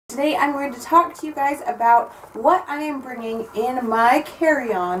Today I'm going to talk to you guys about what I am bringing in my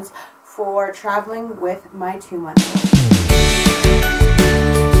carry-ons for traveling with my 2-month-old.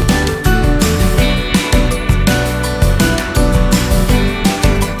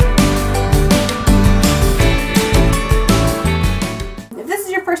 If this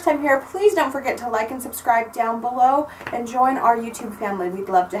is your first time here, please don't forget to like and subscribe down below and join our YouTube family. We'd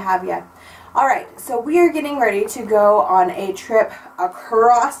love to have you. Alright, so we are getting ready to go on a trip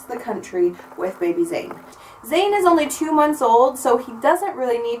across the country with baby Zane. Zane is only 2 months old, so he doesn't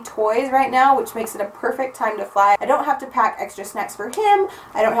really need toys right now, which makes it a perfect time to fly. I don't have to pack extra snacks for him.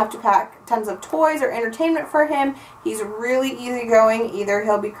 I don't have to pack tons of toys or entertainment for him. He's really easygoing. Either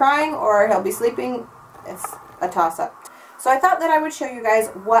he'll be crying or he'll be sleeping. It's a toss-up. So I thought that I would show you guys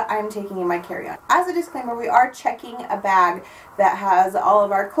what I'm taking in my carry-on. As a disclaimer, we are checking a bag that has all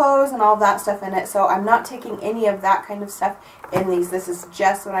of our clothes and all of that stuff in it, so I'm not taking any of that kind of stuff in these. This is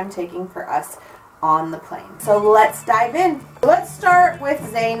just what I'm taking for us on the plane. So let's dive in. Let's start with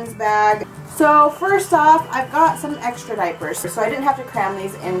Zane's bag. So first off, I've got some extra diapers, so I didn't have to cram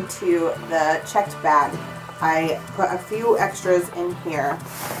these into the checked bag. I put a few extras in here.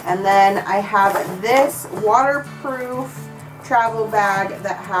 And then I have this waterproof travel bag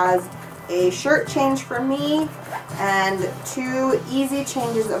that has a shirt change for me and 2 easy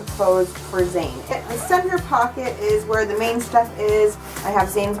changes of clothes for Zane. The center pocket is where the main stuff is. I have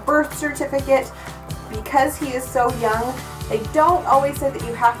Zane's birth certificate. Because he is so young, they don't always say that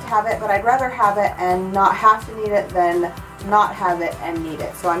you have to have it, but I'd rather have it and not have to need it than not have it and need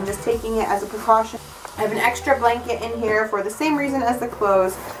it. So I'm just taking it as a precaution. I have an extra blanket in here for the same reason as the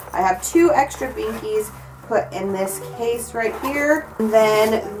clothes. I have 2 extra binkies put in this case right here. And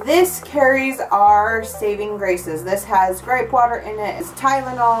then this carries our saving graces. This has gripe water in it, it's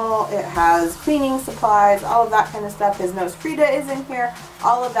Tylenol, it has cleaning supplies, all of that kind of stuff. His nose Frida is in here,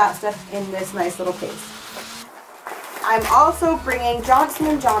 all of that stuff in this nice little case. I'm also bringing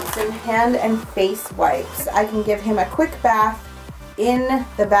Johnson & Johnson hand and face wipes. I can give him a quick bath in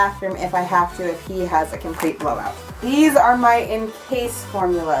the bathroom if I have to, if he has a complete blowout. These are my encased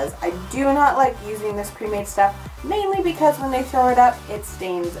formulas. I do not like using this pre-made stuff, mainly because when they throw it up, it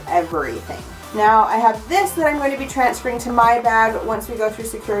stains everything. Now I have this that I'm going to be transferring to my bag once we go through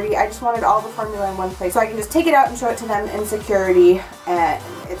security. I just wanted all the formula in one place, so I can just take it out and show it to them in security, and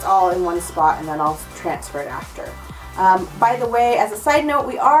it's all in one spot, and then I'll transfer it after. By the way, as a side note,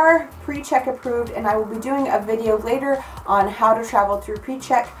 we are pre-check approved, and I will be doing a video later on how to travel through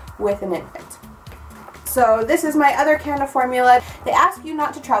pre-check with an infant. So this is my other can of formula. They ask you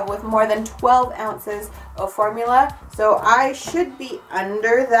not to travel with more than 12 ounces of formula, so I should be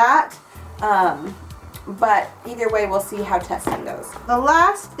under that, but either way we'll see how testing goes. The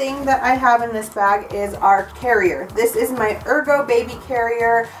last thing that I have in this bag is our carrier. This is my Ergo baby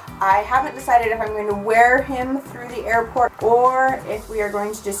carrier. I haven't decided if I'm going to wear him through the airport or if we are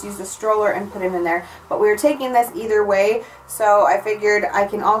going to just use the stroller and put him in there. But we are taking this either way, so I figured I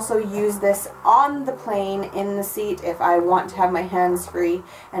can also use this on the plane in the seat if I want to have my hands free.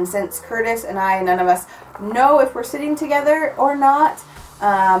 And since Curtis and I, none of us know if we're sitting together or not,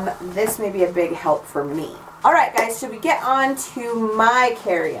 this may be a big help for me. Alright guys, should we get on to my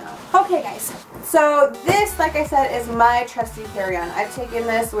carry-on? Okay guys, so this, like I said, is my trusty carry-on. I've taken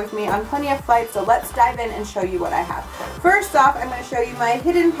this with me on plenty of flights, so let's dive in and show you what I have. First off, I'm going to show you my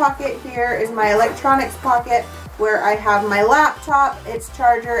hidden pocket. Here is my electronics pocket where I have my laptop, its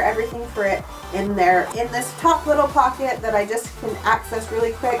charger, everything for it in there. In this top little pocket that I just can access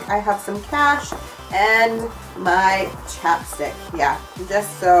really quick, I have some cash and my chapstick. Yeah,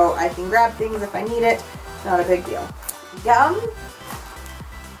 just so I can grab things if I need it. Not a big deal. Gum,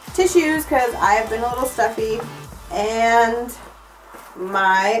 tissues because I have been a little stuffy, and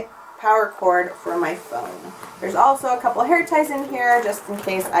my power cord for my phone. There's also a couple hair ties in here just in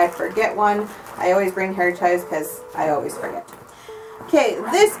case I forget one. I always bring hair ties because I always forget. Okay,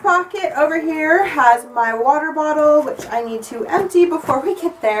 this pocket over here has my water bottle, which I need to empty before we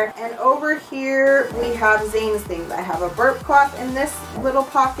get there. And over here we have Zane's things. I have a burp cloth in this little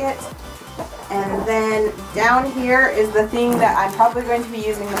pocket. And then down here is the thing that I'm probably going to be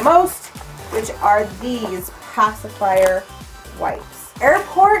using the most, which are these pacifier wipes.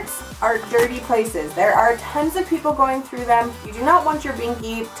 Airports are dirty places. There are tons of people going through them. You do not want your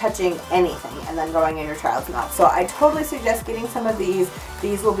binky touching anything and then going in your child's mouth. So I totally suggest getting some of these.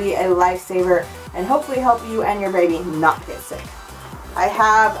 These will be a lifesaver and hopefully help you and your baby not get sick. I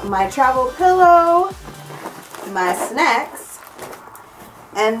have my travel pillow, my snacks,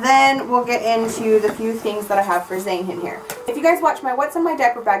 And then we'll get into the few things that I have for Zane in here. If you guys watch my What's in My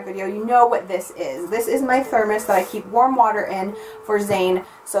Diaper Bag video, you know what this is. This is my thermos that I keep warm water in for Zane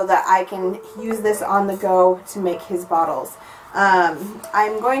so that I can use this on the go to make his bottles.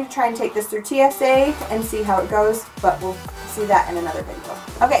 I'm going to try and take this through TSA and see how it goes, but we'll see that in another video.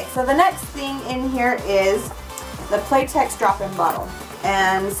 Okay, so the next thing in here is the Playtex drop-in bottle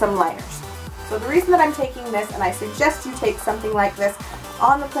and some liners. So the reason that I'm taking this, and I suggest you take something like this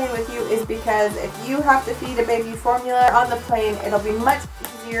on the plane with you, is because if you have to feed a baby formula on the plane, it'll be much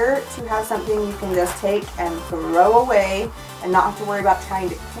easier to have something you can just take and throw away and not have to worry about trying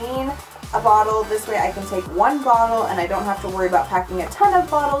to clean a bottle. This way I can take one bottle and I don't have to worry about packing a ton of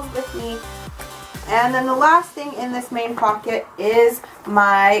bottles with me. And then the last thing in this main pocket is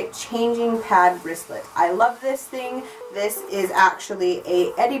my changing pad wristlet. I love this thing. This is actually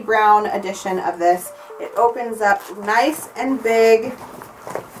a Eddie Brown edition of this. It opens up nice and big,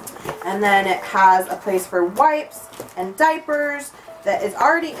 and then it has a place for wipes and diapers that is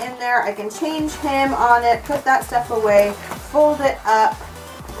already in there. I can change him on it, put that stuff away, fold it up,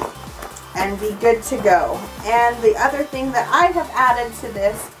 and be good to go. And the other thing that I have added to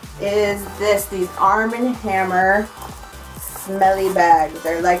this is these Arm & Hammer smelly bags.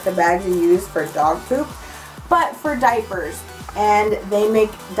 They're like the bags you use for dog poop, but for diapers. And they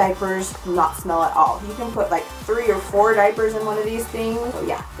make diapers not smell at all. You can put like 3 or 4 diapers in one of these things. So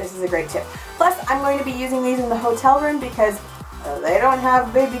yeah, this is a great tip. Plus, I'm going to be using these in the hotel room because they don't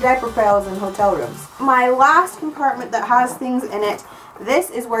have baby diaper pails in hotel rooms. My last compartment that has things in it,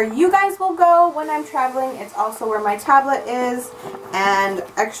 this is where you guys will go when I'm traveling. It's also where my tablet is, and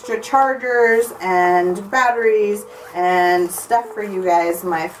extra chargers and batteries and stuff for you guys,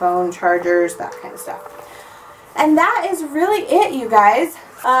 my phone chargers, that kind of stuff. And that is really it, you guys.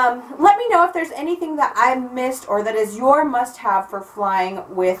 Let me know if there's anything that I missed or that is your must-have for flying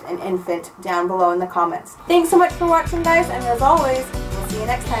with an infant down below in the comments. Thanks so much for watching, guys, and as always, we'll see you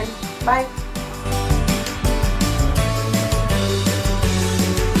next time. Bye.